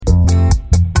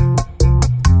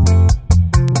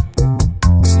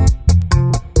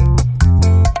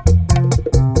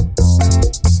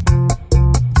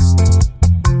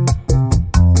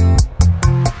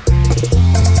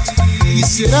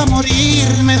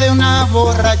de una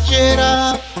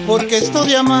borrachera, porque esto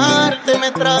de amarte me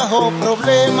trajo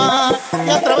problemas. Y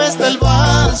a través del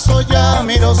vaso ya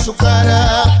miro su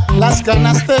cara, las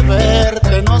ganas de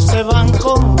verte no se van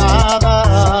con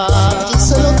nada.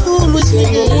 Díselo tú, Luis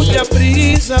Miguel. Tengo mucha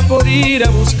prisa por ir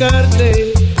a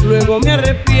buscarte, luego me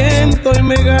arrepiento y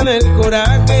me gana el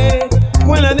coraje.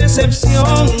 Fue la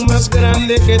decepción más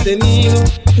grande que he tenido.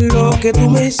 Lo que tú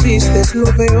me hiciste es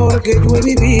lo peor que yo he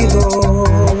vivido.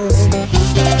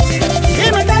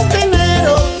 Que me das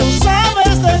dinero, tú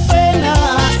sabes de pena.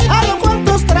 A los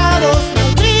cuantos tragos me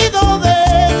olvido de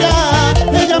ella.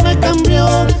 Ella me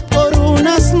cambió por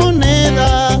unas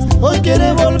monedas. Hoy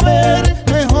quiere volver,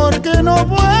 mejor que no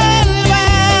vuelva.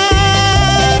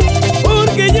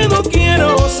 Porque ya no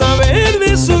quiero saber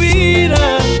de su vida.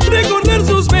 Recordar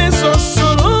sus besos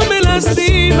solo me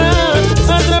lastima.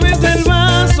 A través del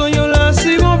vaso yo la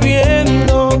sigo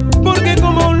viendo, porque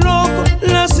como un loco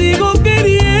la sigo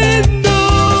queriendo.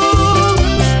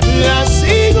 La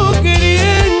sigo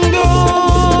queriendo.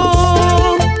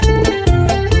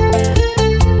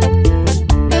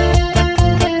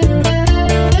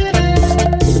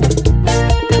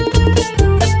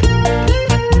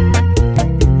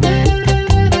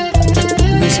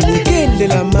 Luis Miguel de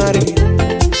la Margue.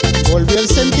 Volvió el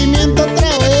sentimiento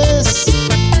otra vez.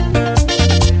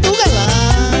 Tu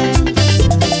galán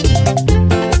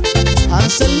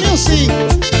Ansel Music.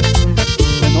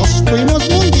 Nos fuimos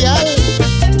mundial.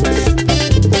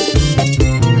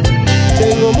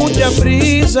 Tengo mucha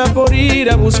prisa por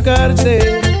ir a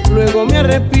buscarte, luego me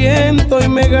arrepiento y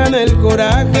me gana el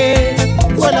coraje.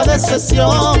 Fue la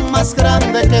decepción más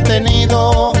grande que he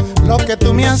tenido. Lo que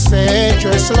tú me has hecho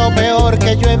es lo peor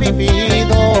que yo he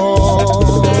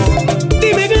vivido.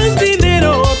 Dime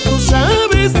cantinero, tú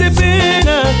sabes de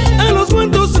pena. A los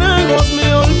cuantos tragos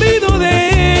me olvido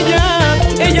de ella.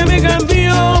 Ella me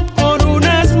cambió por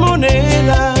unas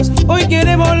monedas. Hoy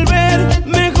quiere volver,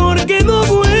 mejor que no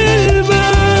vuelva.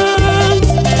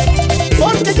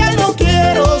 Porque ya no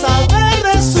quiero saber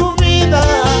de su vida.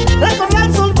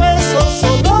 Recordar sus besos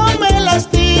solo me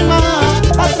lastima.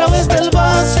 A través del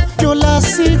vaso yo la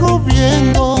sigo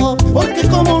viendo, porque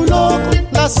como un loco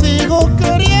la sigo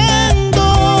queriendo.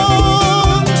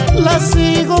 La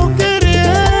sigo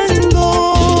queriendo.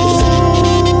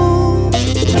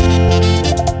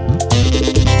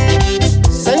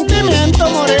 Sentimiento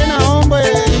morena, hombre.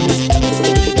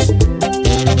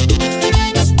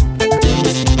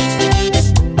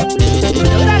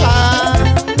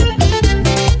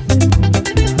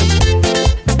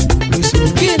 Luis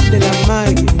Miguel de la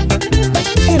Margue,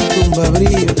 el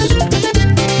tumbabríos.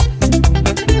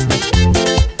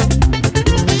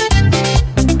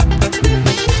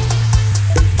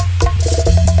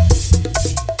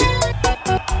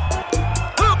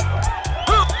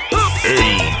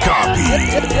 El Capi.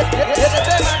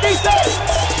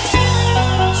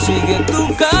 Sigue tu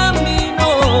camino,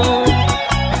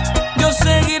 yo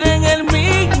seguiré en el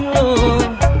mío,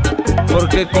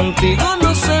 porque contigo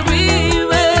no se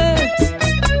vive,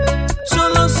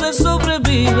 solo se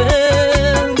sobrevive.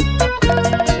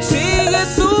 Sigue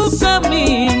tu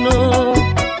camino,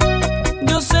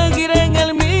 yo seguiré en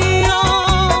el mío,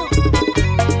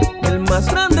 el más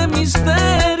grande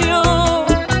misterio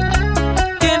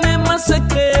tiene más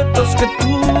secretos que tú.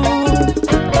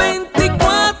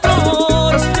 24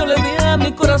 horas yo le di a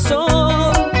mi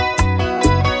corazón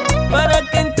para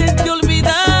que intente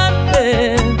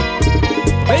olvidarte.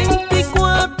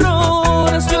 24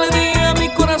 horas yo le di a mi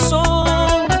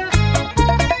corazón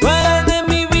para de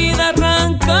mi vida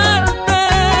arrancarte.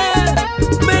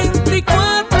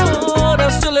 24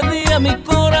 horas yo le di a mi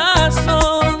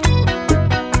corazón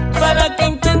para que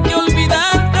intente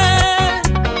olvidarte.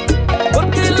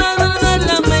 Porque la verdad y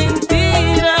la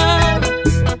mentira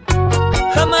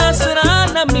jamás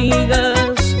serán amigas.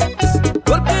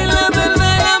 Porque la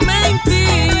verdad y la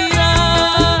mentira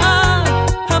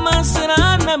jamás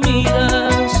serán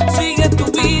amigas. Sigue tu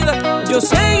vida, yo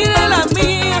seguiré la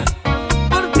mía,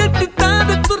 porque el titán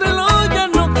de tu reloj ya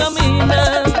no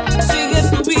camina. Sigue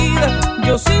tu vida,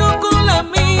 yo sigo con la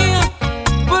mía,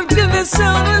 porque el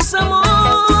deseo no es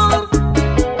amor.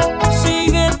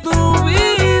 Sigue tu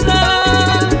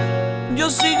vida, yo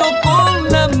sigo con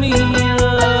la mía.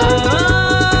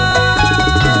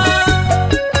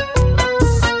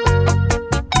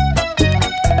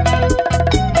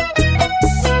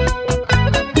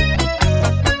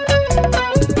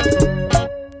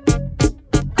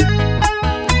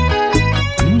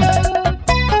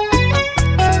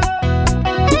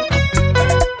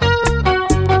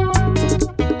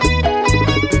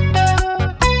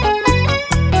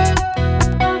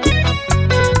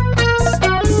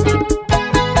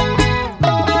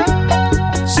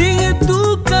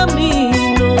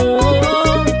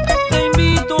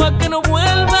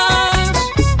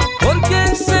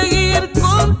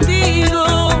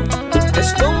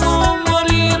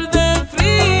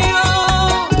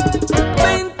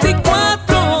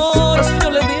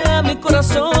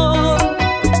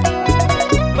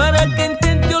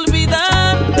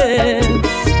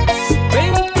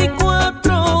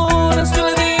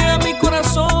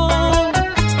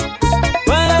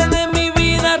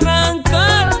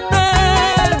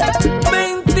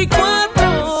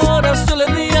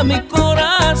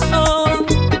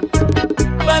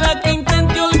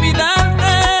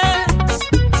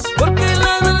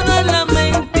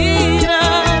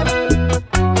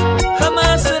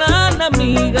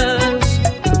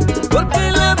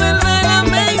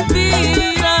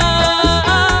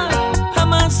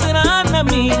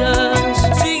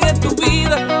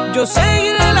 yo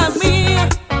seguiré la mía,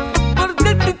 porque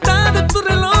el titán de tu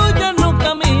reloj ya no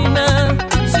camina.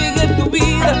 Sigue tu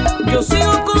vida, yo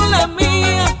sigo con la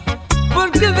mía,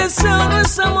 porque el deseo no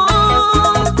es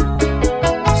amor.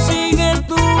 Sigue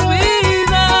tu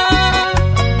vida,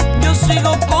 yo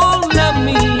sigo con la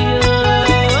mía.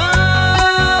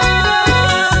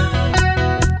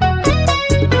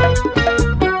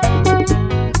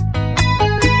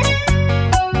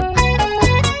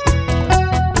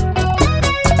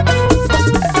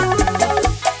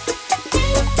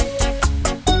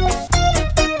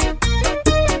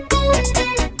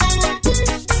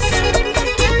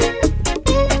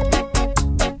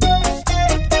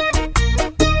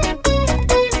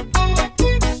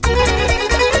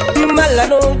 Mala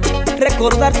noche,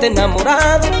 recordarte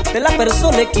enamorado de la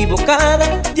persona equivocada,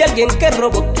 de alguien que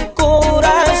robó tu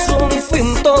corazón. Fui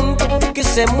un tonto que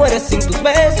se muere sin tus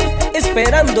besos,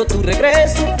 esperando tu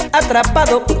regreso,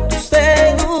 atrapado por tu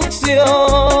seducción.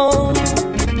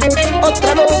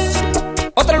 Otra noche,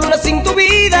 otra luna sin tu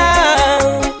vida,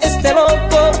 este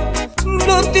loco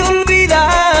no te olvida.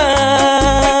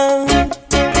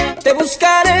 Te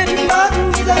buscaré,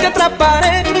 te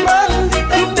atraparé,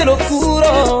 te lo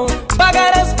juro,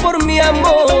 pagarás por mi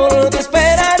amor. Te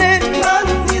esperaré,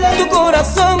 tu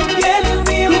corazón y el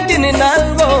mío tienen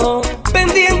algo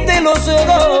pendiente los dos.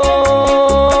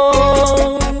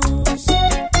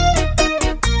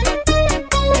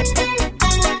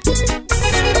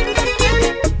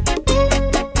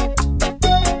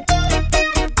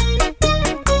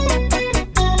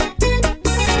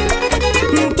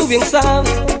 Tú bien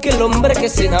sabes que el hombre que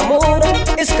se enamora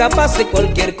es capaz de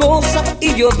cualquier cosa,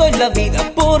 y yo doy la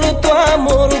vida por tu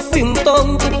amor. Fui un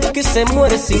tonto que se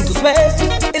muere sin tus besos,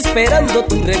 esperando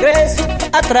tu regreso,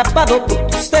 atrapado por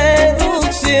tu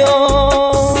seducción.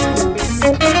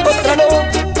 Otra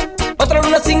noche, otra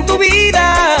luna sin tu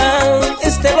vida,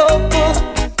 este loco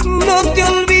no te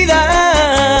olvida.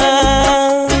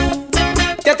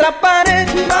 Te atraparé,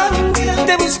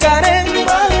 te buscaré,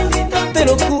 te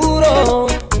lo juro,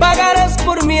 pagarás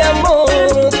por mi amor.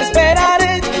 Te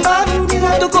esperaré,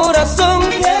 tu corazón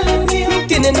y el mío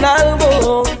tienen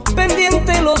algo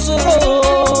pendiente los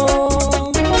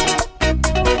dos,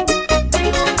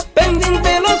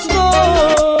 pendiente los dos.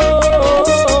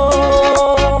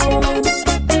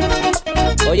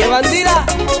 Oye, bandida,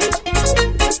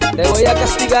 te voy a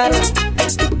castigar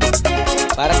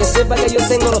para que sepa que yo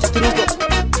tengo los trucos.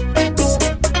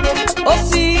 Oh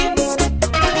sí.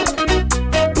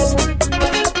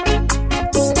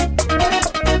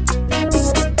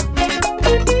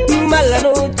 Mala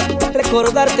noche,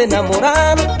 recordarte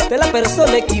enamorado de la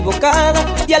persona equivocada,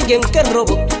 de alguien que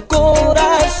robó tu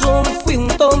corazón. Fui un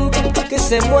tonto que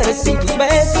se muere sin tus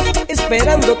besos,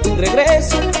 esperando tu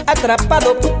regreso,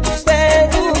 atrapado por tu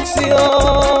seducción.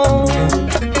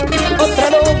 Otra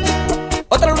noche,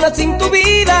 otra luna sin tu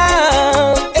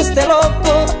vida, este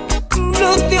loco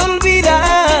no te olvida.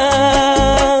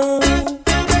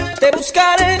 Te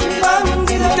buscaré,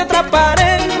 te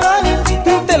atraparé,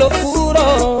 te lo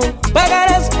juro,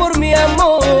 pagarás por mi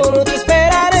amor. Te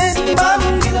esperaré,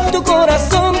 tu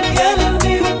corazón y el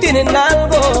mío tienen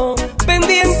algo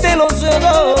pendiente los dos.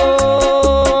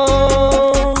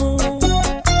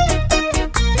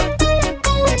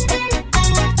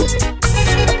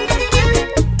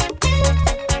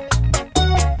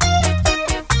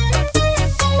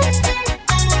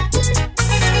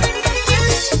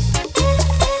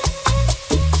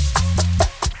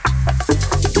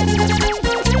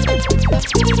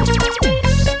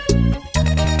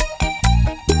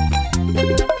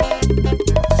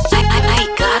 Ay,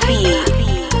 Capi.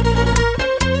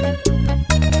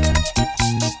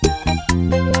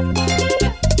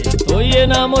 Estoy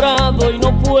enamorado y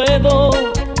no puedo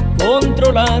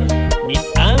controlar mis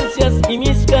ansias y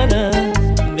mis ganas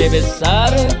de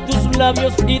besar tus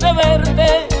labios y de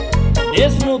verte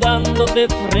desnudándote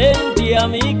frente a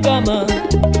mi cama.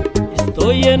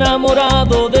 Estoy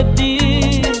enamorado de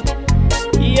ti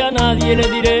y a nadie le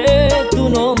diré tu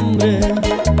nombre.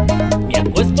 Me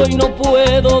acuesto y no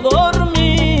puedo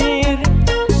dormir,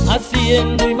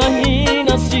 haciendo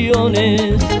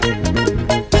imaginaciones.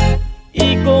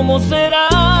 ¿Y cómo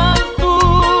serás tú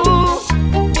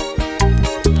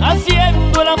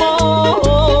haciendo el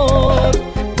amor?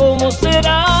 ¿Cómo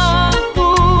serás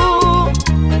tú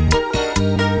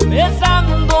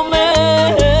besándome?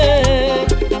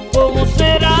 ¿Cómo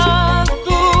serás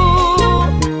tú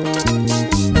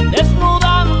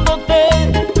desnudándote?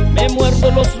 Me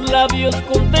muerdo los labios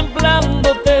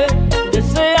contemplándote,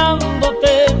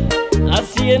 deseándote,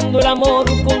 haciendo el amor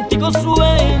contigo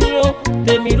sueño.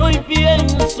 Te miro y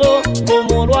pienso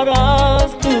cómo lo harás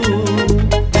tú.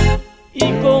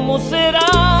 ¿Y cómo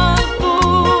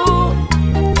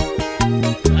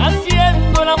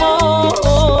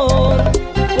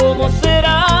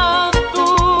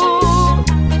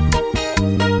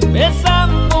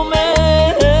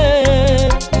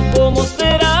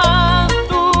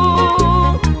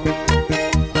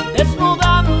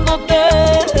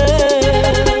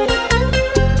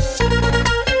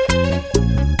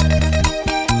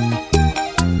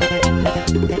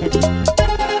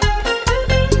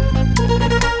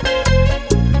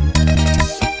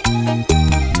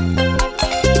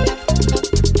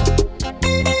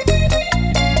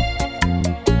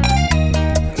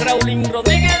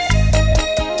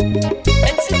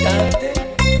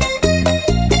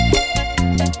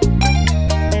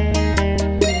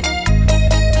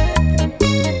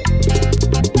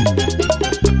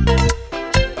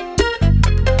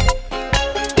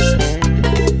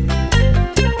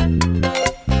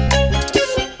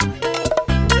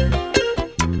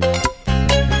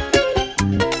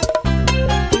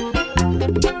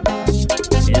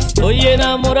Estoy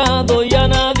enamorado y a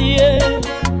nadie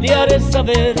le haré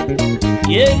saber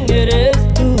quién eres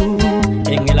tú.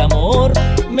 En el amor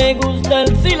me gusta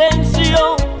el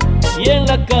silencio y en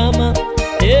la cama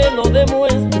te lo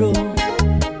demuestro.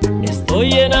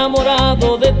 Estoy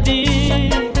enamorado de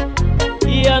ti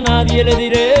y a nadie le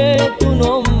diré tu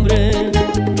nombre.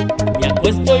 Me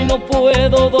acuesto y no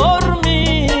puedo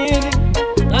dormir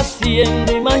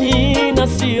haciendo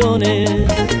imaginaciones.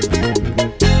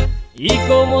 ¿Y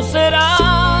cómo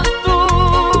serás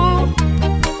tú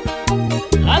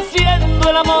haciendo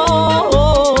el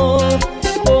amor?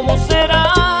 ¿Cómo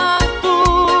serás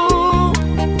tú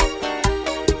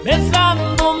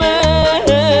besándome?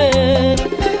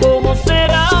 ¿Cómo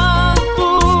serás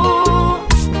tú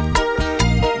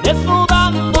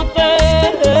desnudándote?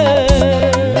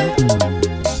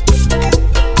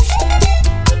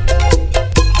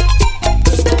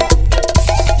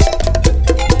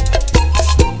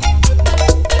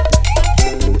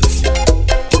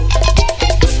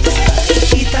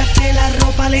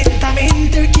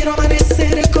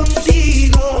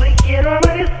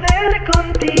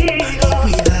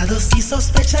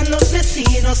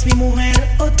 Mi mujer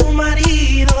o tu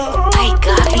marido. Ay,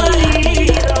 Capi.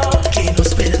 Que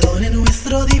nos perdone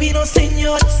nuestro divino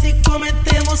Señor si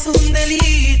cometemos un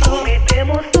delito.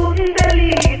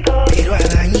 Pero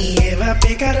Adán y Eva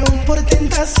pecaron por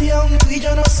tentación. Tú y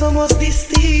yo no somos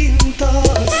distintos.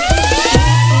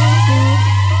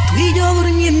 Tú y yo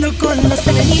durmiendo con los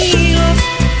enemigos.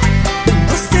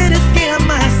 Dos seres que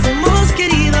jamás hemos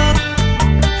querido.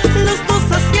 Los dos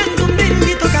haciendo un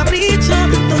bendito capricho,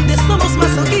 donde somos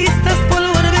masoquistas por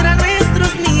volver a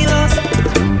nuestros nidos.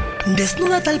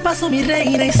 Desnúdate al paso, mi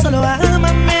reina, y solo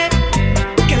ámame.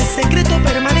 Que el secreto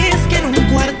permanezca en un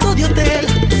cuarto de hotel.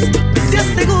 Te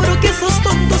aseguro que esos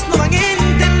tontos no van a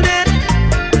entender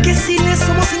que si les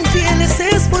somos infieles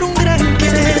es por un gran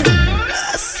querer.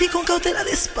 Así con cautela,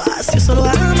 despacio, solo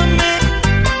ámame.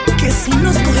 Que si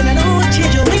nos coge la noche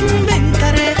yo me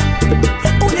inventaré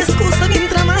una excusa bien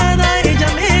tramada, ella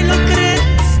me lo cree.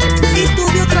 Y tú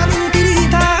de otra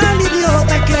mentirita al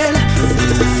idiota aquel.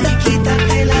 Y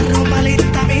quítate la ropa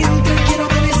lentamente, quiero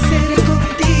amanecer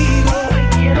contigo.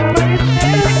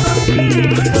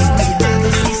 Cuidado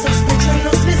si sospechan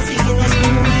los vecinos, mi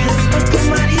mujer o tu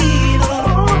marido.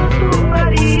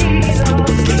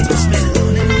 Que nos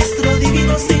perdone nuestro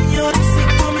divino Señor si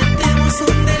cometemos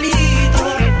un delito.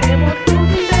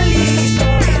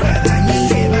 Pero Adán y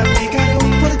Eva pecaron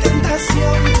por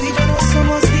tentación, tú y yo no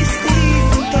somos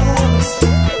distintos.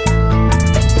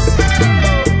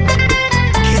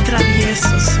 Qué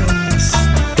traviesos somos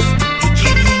y qué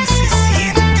bien se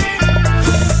siente.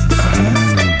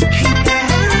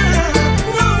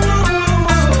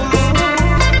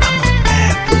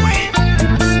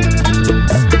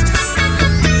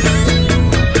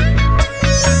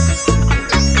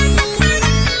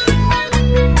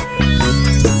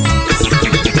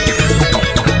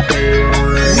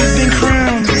 We've been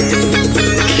crowned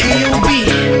K.O.B.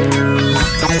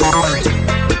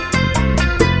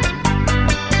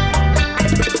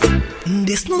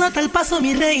 Desnúdate al paso,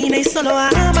 mi reina, y solo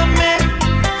ámame.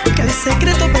 Que el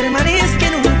secreto permanezca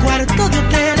en un cuarto de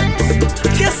hotel.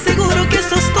 Te aseguro que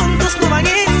esos tontos no van a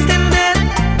entender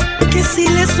que si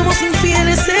les somos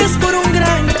infieles es por un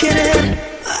gran querer.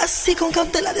 Así con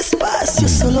cautela, despacio,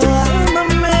 solo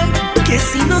ámame. Que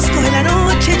si nos coge la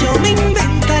noche yo me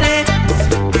inventaré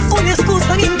una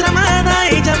excusa bien tramada,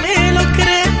 ella me lo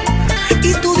cree.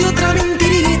 Y tú de otra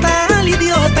mentirita al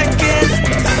idiota aquel.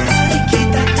 Ay,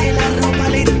 quítate la ropa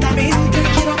lentamente,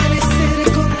 quiero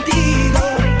amanecer contigo.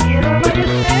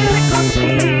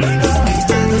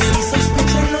 Cuidado si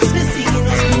sospechan los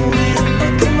vecinos, mi mujer o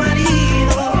tu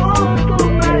marido.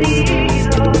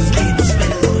 Que nos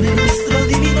perdone nuestro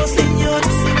divino Señor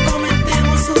si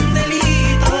cometemos un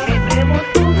delito.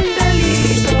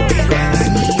 Pero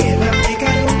Adán y Eva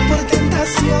pecaron por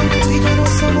tentación, tú y yo no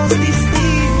somos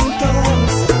distintos.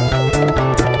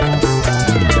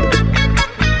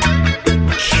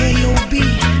 K.O.B.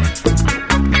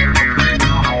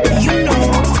 You know.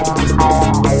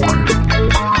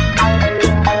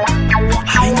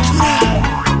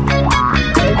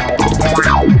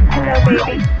 Aventura.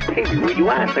 Hey, where you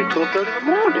at? It's like 12:30 in the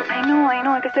morning. I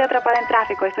know, es que estoy atrapada en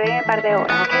tráfico. Estoy en un par de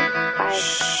horas, ¿ok? Bye.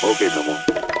 Ok, mi amor.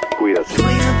 Cuídate.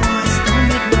 Boy, boys, don't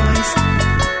make noise.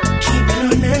 Keep it on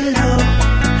the low.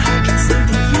 How can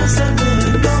something feel so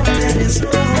good? No, that is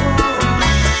wrong.